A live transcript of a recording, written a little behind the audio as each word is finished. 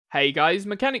Hey guys,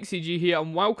 Mechanic CG here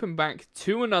and welcome back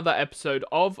to another episode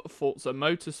of Forza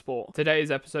Motorsport. Today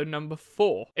is episode number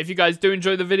 4. If you guys do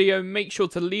enjoy the video, make sure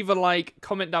to leave a like,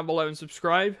 comment down below and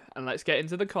subscribe, and let's get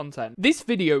into the content. This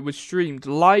video was streamed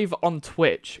live on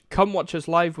Twitch. Come watch us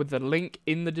live with the link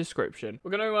in the description.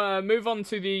 We're going to move on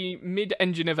to the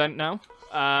mid-engine event now.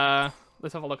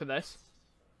 Let's have a look at this.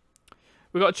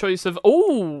 We've got a choice of...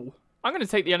 Oh! I'm going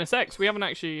to take the NSX. We haven't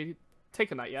actually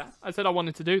taken that yet. I said I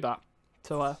wanted to do that.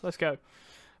 So, let's go.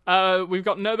 We've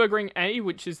got Nurburgring A,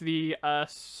 which is the,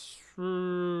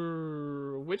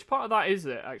 which part of that is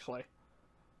it, actually?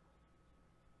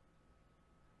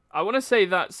 I want to say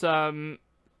that's,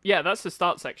 yeah, that's the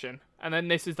start section. And then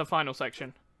this is the final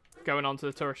section, going on to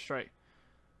the tourist straight.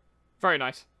 Very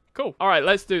nice. Cool. Alright,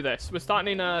 let's do this. We're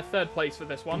starting in third place for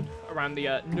this one, around the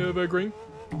Nurburgring.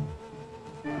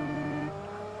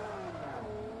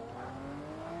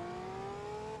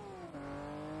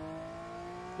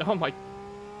 Oh my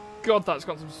god, that's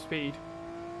got some speed.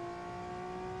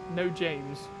 No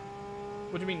James.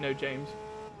 What do you mean, no James?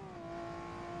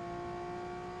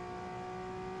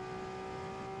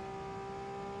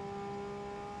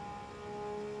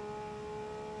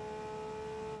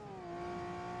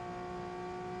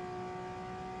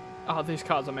 Oh, this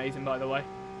car's amazing, by the way.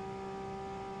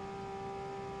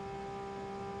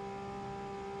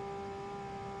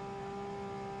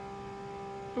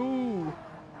 Ooh.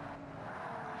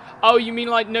 Oh, you mean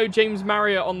like no James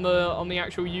Marriott on the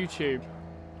actual YouTube?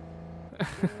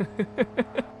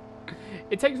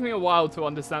 It takes me a while to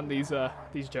understand these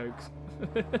jokes.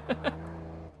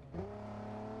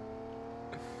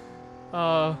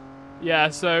 Yeah.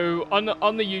 So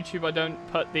on the YouTube, I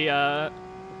don't put the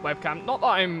webcam. Not that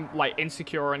I'm like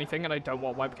insecure or anything, and I don't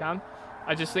want webcam.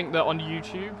 I just think that on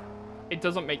YouTube, it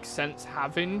doesn't make sense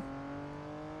having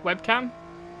webcam.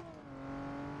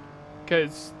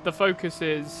 Because the focus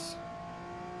is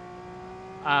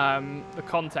the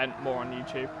content more on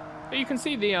YouTube. But you can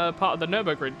see the part of the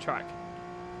Nurburgring track,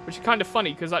 which is kind of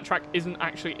funny because that track isn't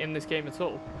actually in this game at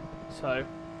all. So,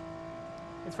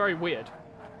 it's very weird.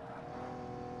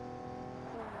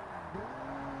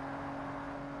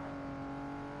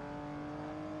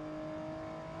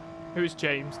 Who's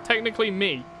James? Technically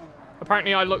me.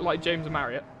 Apparently I look like James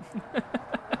Marriott.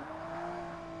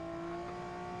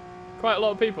 Quite a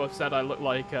lot of people have said I look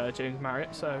like James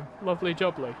Marriott, so lovely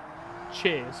jubbly.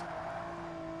 Cheers.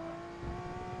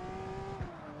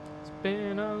 It's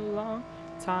been a long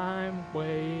time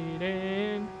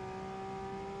waiting.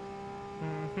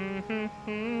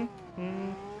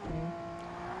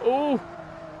 Oh!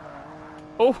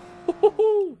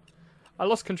 Oh! I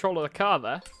lost control of the car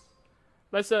there.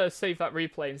 Let's save that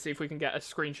replay and see if we can get a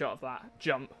screenshot of that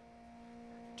jump.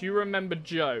 Do you remember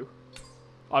Joe?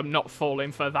 I'm not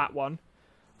falling for that one.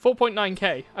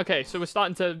 4.9k. Okay, so we're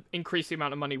starting to increase the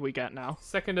amount of money we get now.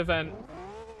 Second event.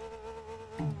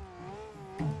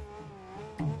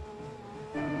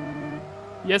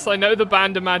 Yes, I know the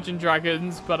band Imagine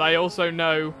Dragons, but I also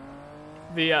know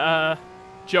the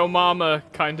Joe Mama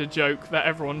kind of joke that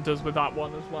everyone does with that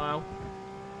one as well.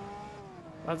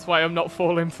 That's why I'm not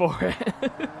falling for it.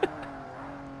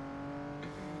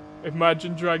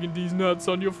 Imagine dragging these nuts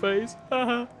on your face.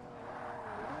 Haha.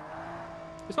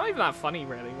 It's not even that funny,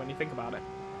 really, when you think about it.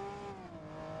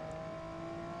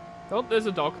 Oh, there's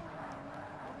a dog.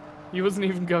 He wasn't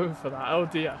even going for that. Oh,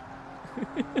 dear.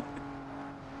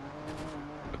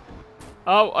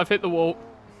 Oh, I've hit the wall.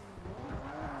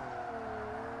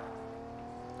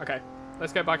 Okay,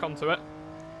 let's get back onto it.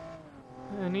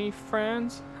 Any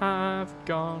friends have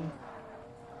gone?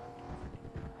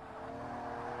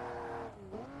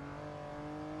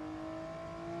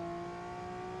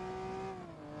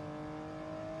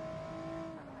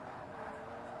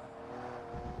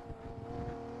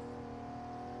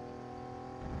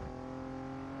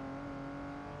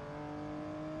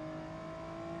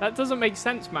 That doesn't make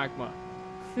sense, Magma.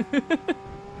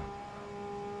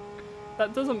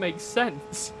 That doesn't make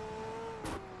sense.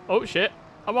 Oh, shit.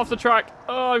 I'm off the track.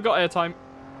 Oh, I've got airtime.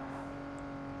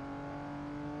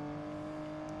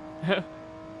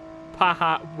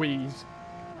 Paha wheeze.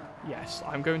 Yes,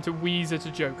 I'm going to wheeze at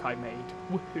a joke I made.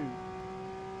 Woohoo.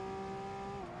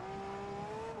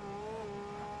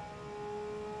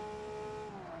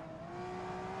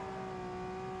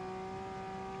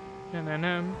 I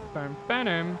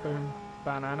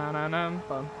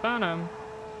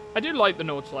do like the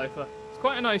Nordschleifer. It's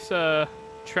quite a nice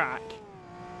track.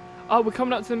 Oh, we're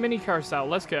coming up to the mini carousel.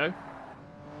 Let's go.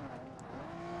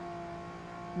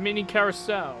 Mini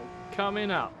carousel coming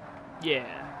up.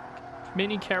 Yeah.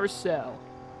 Mini carousel.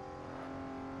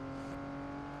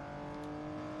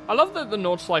 I love that the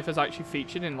Nordschleife is actually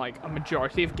featured in, like, a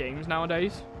majority of games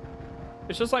nowadays.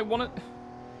 It's just, like,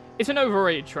 it's an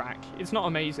overrated track. It's not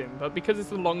amazing, but because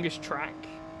it's the longest track,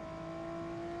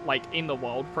 like, in the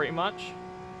world, pretty much,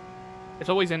 it's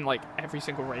always in, like, every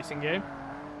single racing game.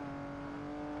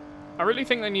 I really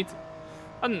think they need to...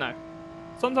 I don't know.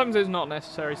 Sometimes it's not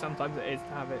necessary, sometimes it is to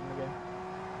have it in the game.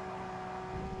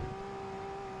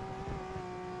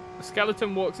 A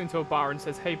skeleton walks into a bar and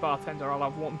says, "Hey bartender, I'll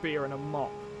have 1 beer and a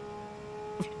mop."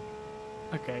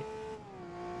 Okay.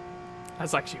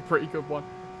 That's actually a pretty good one.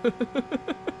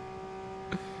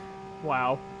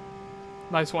 Wow.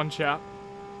 Nice one, chap.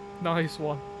 Nice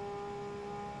one.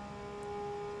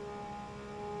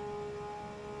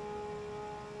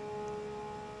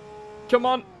 Come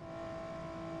on.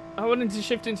 I wanted to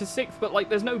shift into 6th, but, like,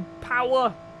 there's no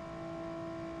power.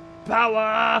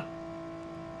 Power!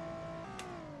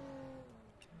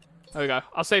 There we go.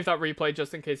 I'll save that replay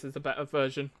just in case there's a better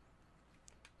version.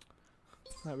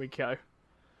 There we go.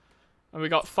 And we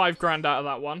got 5 grand out of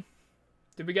that one.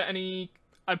 Did we get any...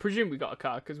 I presume we got a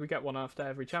car, because we get one after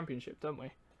every championship, don't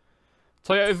we?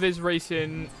 Toyota Viz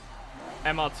Racing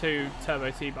MR2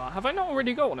 Turbo T-Bar. Have I not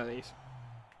already got one of these?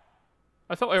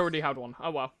 I thought I already had one.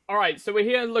 Oh, well. Alright, so we're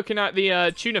here looking at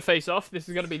the Tuna face-off. This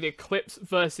is going to be the Eclipse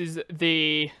versus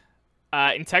the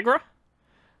Integra.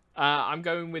 I'm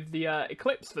going with the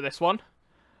Eclipse for this one.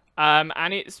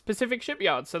 And it's Pacific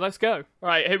Shipyards, so let's go.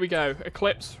 Alright, here we go.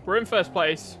 Eclipse. We're in first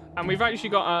place. And we've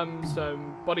actually got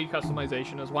some body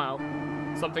customization as well.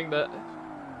 Something that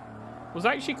was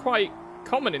actually quite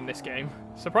common in this game.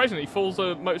 Surprisingly,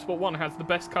 Forza Motorsport 1 has the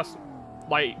best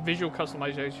visual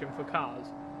customization for cars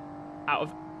out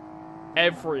of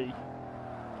every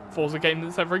Forza game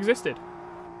that's ever existed.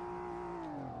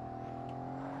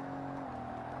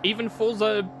 Even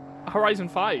Forza Horizon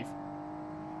 5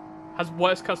 has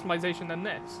worse customization than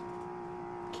this.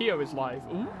 Kyo is live.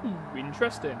 Ooh,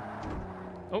 interesting.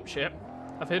 Oh shit,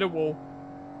 I've hit a wall.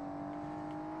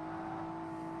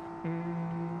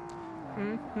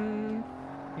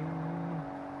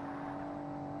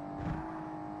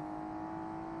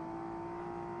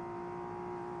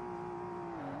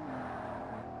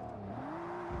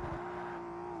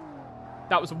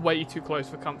 That was way too close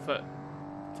for comfort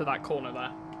to that corner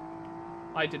there.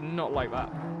 I did not like that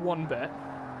one bit.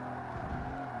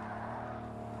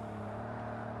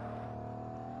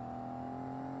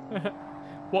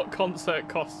 What concert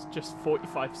costs just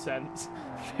 45 cents?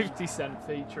 50 cent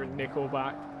featuring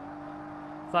Nickelback.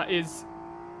 That is...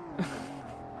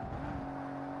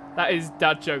 that is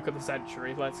dad joke of the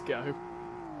century. Let's go.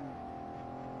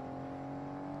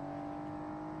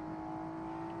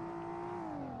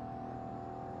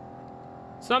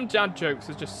 Some dad jokes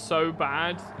are just so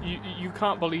bad, you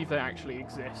can't believe they actually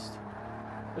exist.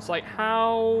 It's like,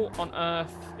 how on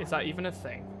earth is that even a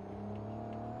thing?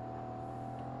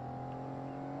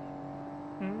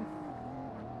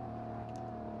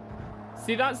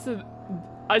 See, that's the...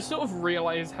 I sort of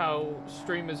realize how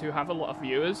streamers who have a lot of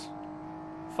viewers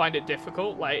find it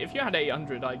difficult. Like, if you had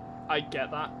 800, I get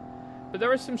that. But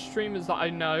there are some streamers that I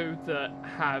know that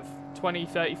have 20,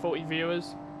 30, 40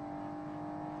 viewers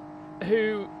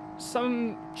who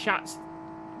some chats...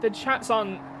 The chats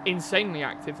aren't insanely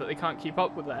active that they can't keep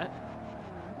up with it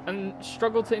and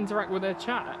struggle to interact with their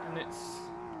chat, and it's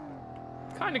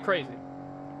kind of crazy.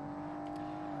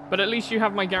 But at least you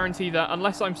have my guarantee that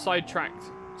unless I'm sidetracked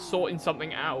sorting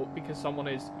something out because someone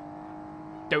is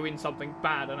doing something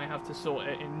bad and I have to sort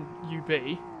it in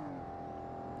UB,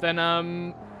 then,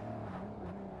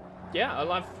 yeah,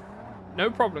 I'll have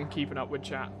no problem keeping up with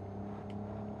chat.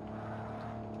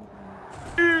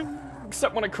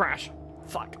 Except when I crash.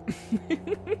 Fuck.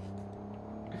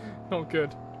 Not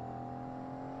good.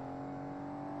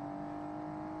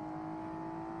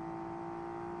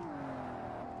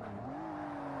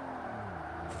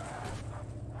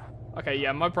 Okay,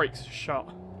 yeah, my brakes are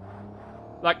shot.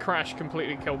 That crash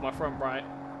completely killed my front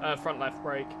left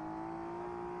brake.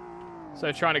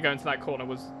 So trying to go into that corner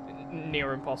was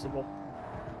near impossible.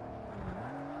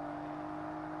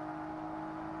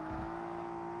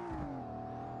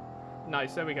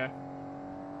 Nice, there we go.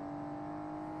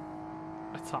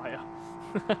 A tyre.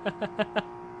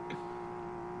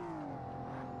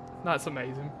 That's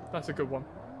amazing. That's a good one.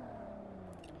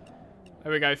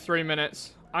 There we go, 3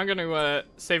 minutes. I'm going to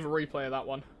save a replay of that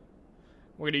one.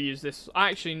 We're going to use this.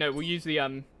 Actually, no, we'll use the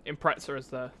Impreza as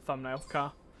the thumbnail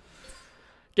car.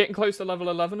 Getting close to level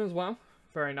 11 as well.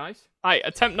 Very nice. Alright,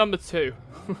 attempt number 2.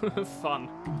 Fun.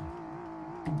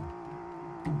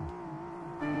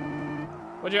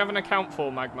 What do you have an account for,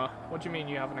 Magma? What do you mean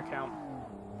you have an account?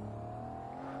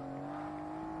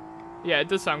 Yeah, it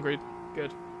does sound good.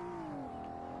 Good.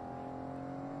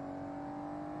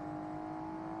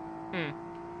 Hmm.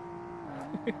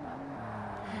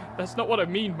 That's not what I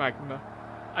mean, Magna.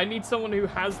 I need someone who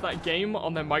has that game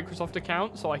on their Microsoft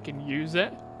account so I can use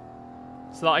it.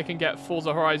 So that I can get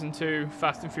Forza Horizon 2,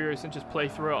 Fast and Furious, and just play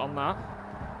through it on that.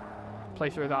 Play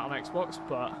through that on Xbox,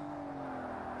 but...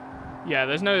 yeah,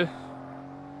 there's no...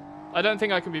 I don't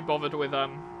think I can be bothered with,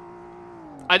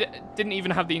 I didn't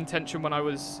even have the intention when I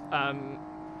was,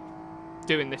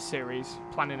 doing this series,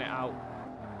 planning it out,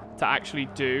 to actually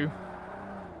do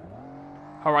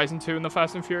Horizon 2 and the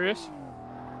Fast and Furious.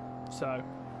 So...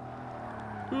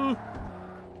 I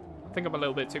think I'm a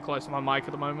little bit too close to my mic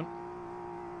at the moment.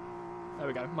 There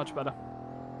we go, much better.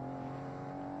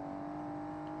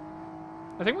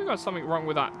 I think we got something wrong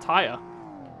with that tyre.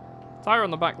 Tyre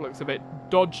on the back looks a bit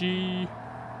dodgy.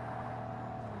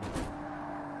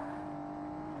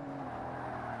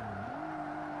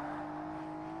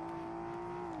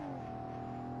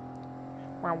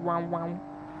 Wow, wow, wow.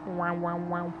 Wow, wow,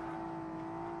 wow.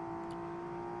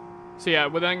 So yeah,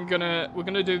 we're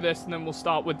gonna do this, and then we'll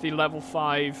start with the level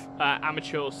 5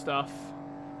 amateur stuff.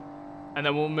 And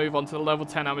then we'll move on to the level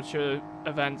 10 amateur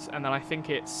events, and then I think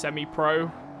it's semi-pro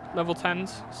level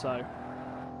 10s, so...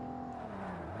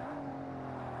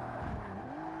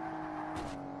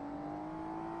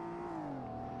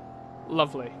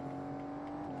 lovely.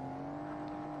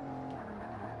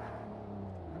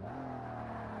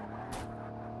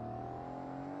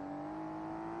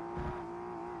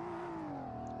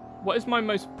 What is my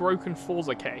most broken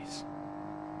Forza case?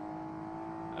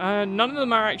 None of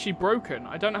them are actually broken.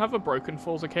 I don't have a broken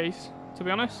Forza case, to be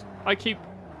honest. I keep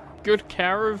good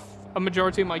care of a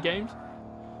majority of my games.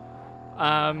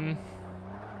 I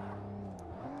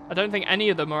don't think any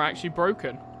of them are actually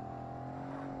broken.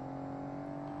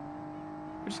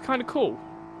 Which is kind of cool.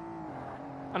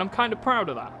 And I'm kind of proud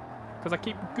of that. Because I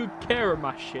keep good care of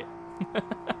my shit.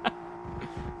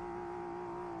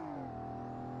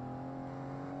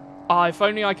 If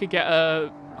only I could get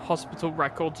a Hospital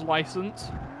Records license.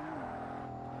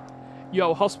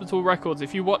 Yo, Hospital Records,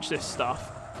 if you watch this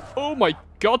stuff... oh my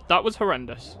god, that was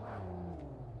horrendous.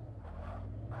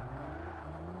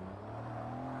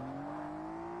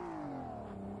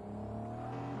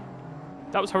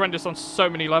 That was horrendous on so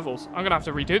many levels. I'm gonna have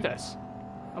to redo this.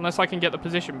 Unless I can get the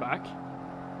position back.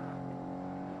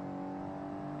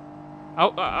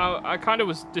 Oh, I kind of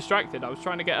was distracted. I was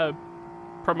trying to get a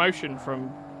promotion from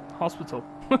Hospital.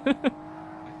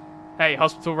 Hey,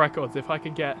 Hospital Records, if I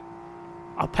can get...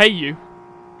 I'll pay you.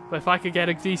 But if I could get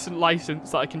a decent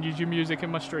license that I can use your music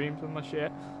in my streams and my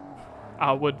shit,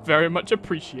 I would very much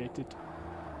appreciate it.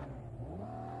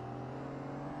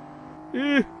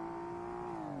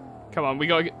 Come on, we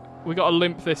gotta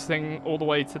limp this thing all the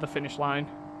way to the finish line.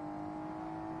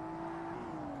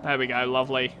 There we go,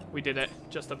 lovely. We did it,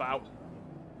 just about.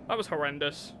 That was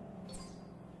horrendous.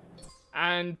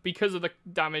 And because of the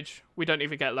damage, we don't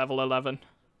even get level 11.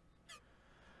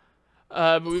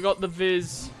 But we got the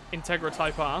Viz Integra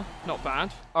Type R. Not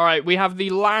bad. Alright, we have the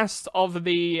last of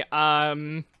the,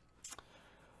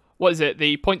 what is it?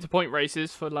 The point-to-point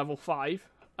races for level 5.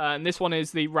 And this one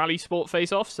is the Rallisport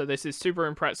face-off. So this is Super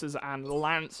Imprezas and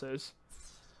Lancers.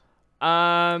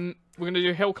 We're going to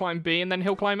do Hill Climb B and then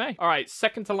Hill Climb A. Alright,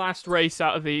 second to last race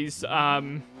out of these,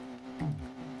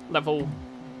 level...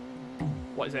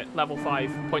 what is it? Level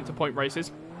 5 point-to-point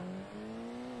races.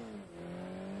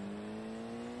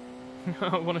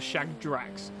 I want to shag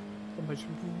Drax. The most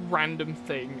random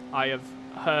thing I have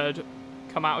heard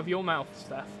come out of your mouth,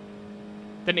 Steph.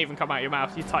 Didn't even come out of your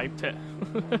mouth, you typed it.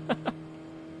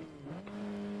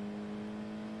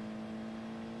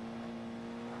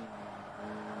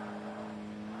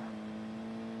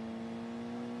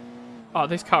 Oh,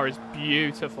 this car is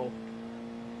beautiful.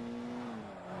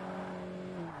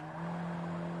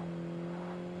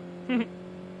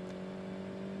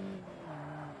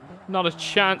 Not a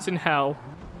chance in hell.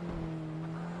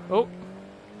 Oh.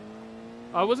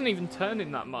 I wasn't even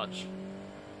turning that much.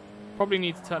 Probably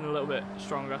need to turn a little bit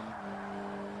stronger.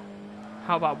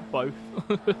 How about both?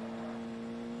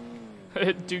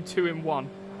 Do 2 in 1.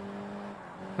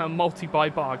 A multi-buy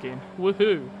bargain.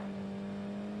 Woohoo.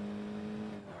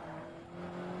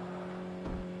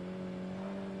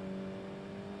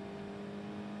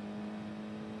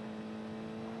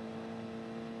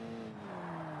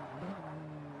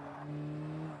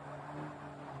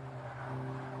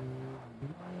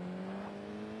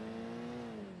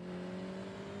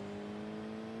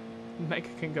 MECH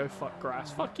can go fuck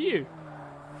grass. Fuck you.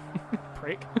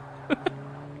 Prick.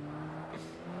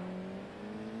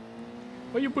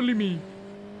 Why you bully me?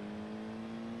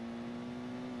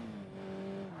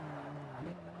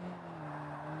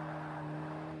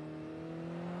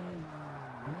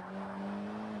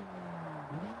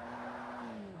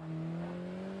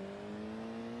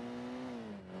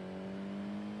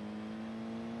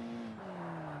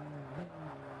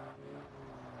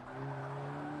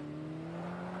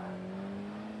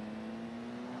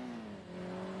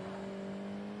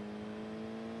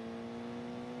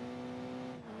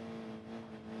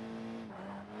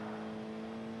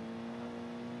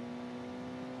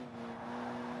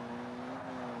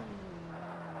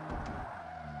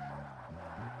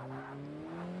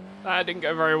 That didn't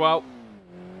go very well.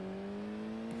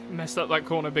 Messed up that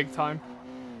corner big time.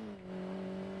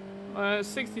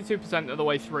 62% of the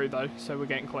way through though, so we're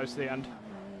getting close to the end.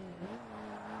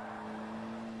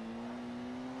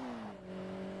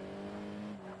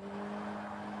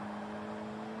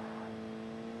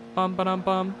 Bum ba dum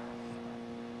bum.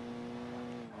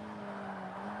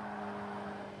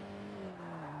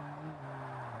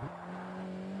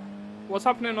 What's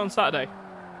happening on Saturday?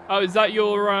 Oh, is that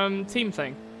your team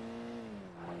thing?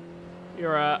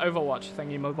 Your Overwatch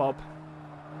thingy, my bob.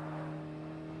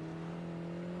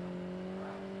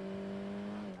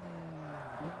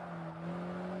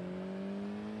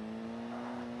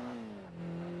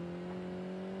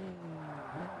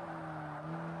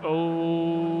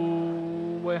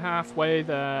 Oh, we're halfway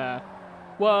there.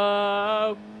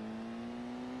 Whoa!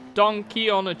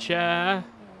 Donkey on a chair.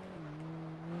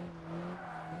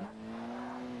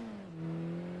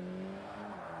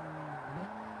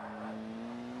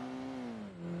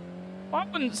 I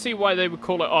wouldn't see why they would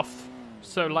call it off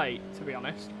so late, to be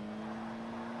honest.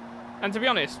 And to be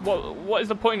honest, what is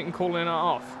the point in calling it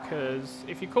off? Because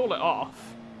if you call it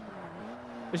off,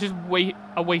 it's just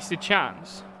a wasted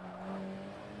chance.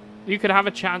 You could have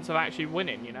a chance of actually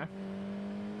winning, you know?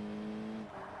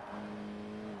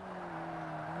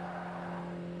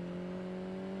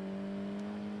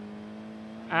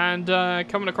 And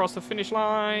coming across the finish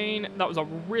line, that was a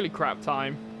really crap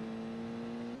time.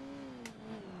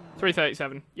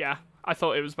 3:37. Yeah, I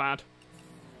thought it was bad.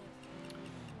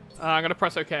 I'm going to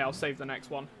press OK. I'll save the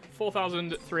next one.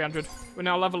 4,300. We're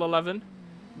now level 11.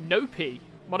 No P.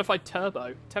 Modified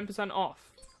turbo. 10%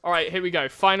 off. All right, here we go.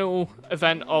 Final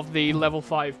event of the level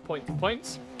 5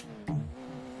 points.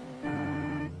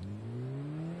 I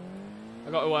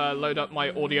got to load up my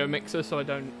audio mixer so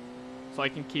I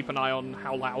can keep an eye on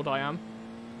how loud I am.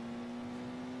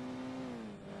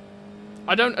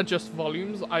 I don't adjust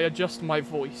volumes, I adjust my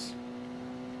voice.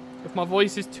 If my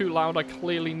voice is too loud, I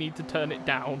clearly need to turn it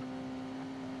down.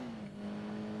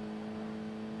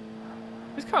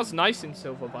 This car's nice in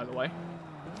silver, by the way.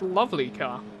 It's a lovely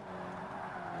car.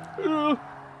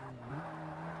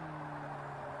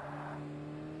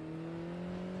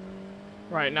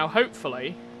 Right, now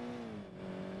hopefully...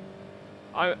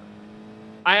 I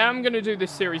am going to do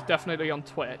this series definitely on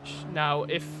Twitch. Now,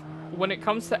 when it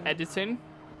comes to editing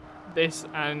this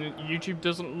and YouTube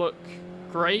doesn't look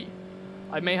great,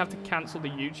 I may have to cancel the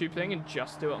YouTube thing and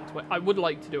just do it on Twitch. I would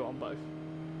like to do it on both.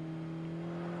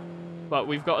 But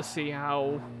we've got to see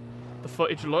how the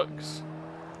footage looks.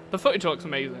 The footage looks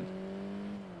amazing.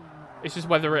 It's just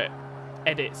whether it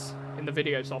edits in the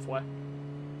video software.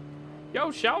 Yo,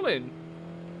 Shaolin!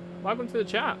 Welcome to the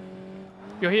chat.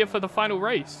 You're here for the final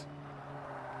race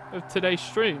of today's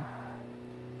stream.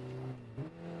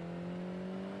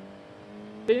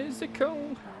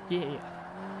 Physical, yeah.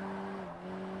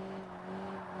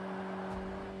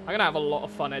 I'm gonna have a lot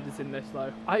of fun editing this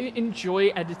though. I enjoy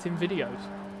editing videos.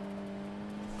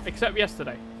 Except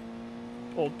yesterday.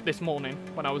 Or this morning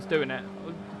when I was doing it.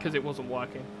 Because it wasn't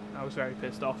working. I was very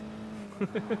pissed off.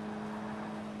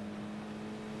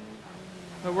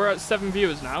 We're at 7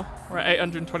 viewers now. We're at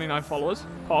 829 followers.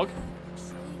 Pog.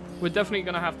 We're definitely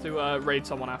going to have to raid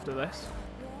someone after this.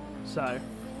 So.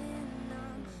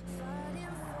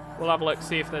 We'll have a look,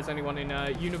 see if there's anyone in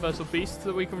Universal Beasts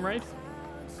that we can raid.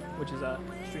 Which is a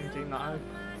stream team that I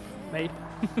made.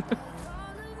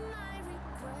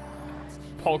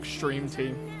 Pog stream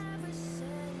team.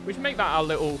 We should make that our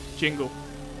little jingle.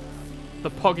 The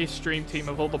Poggiest stream team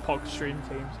of all the Pog stream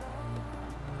teams.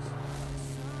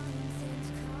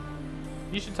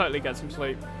 You should totally get some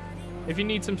sleep. If you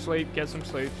need some sleep, get some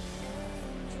sleep.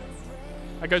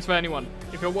 That goes for anyone.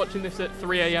 If you're watching this at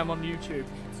 3 AM on YouTube,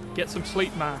 get some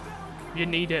sleep, man. You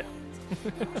need it.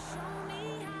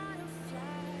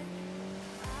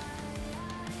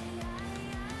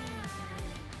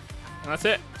 And that's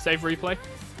it. Save replay.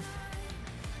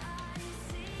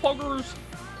 Poggers.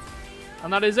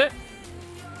 And that is it.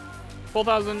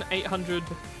 4,800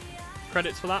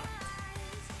 credits for that.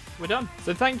 We're done.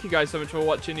 So thank you guys so much for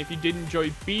watching. If you did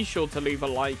enjoy, be sure to leave a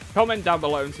like, comment down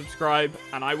below and subscribe.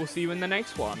 And I will see you in the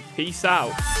next one. Peace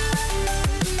out.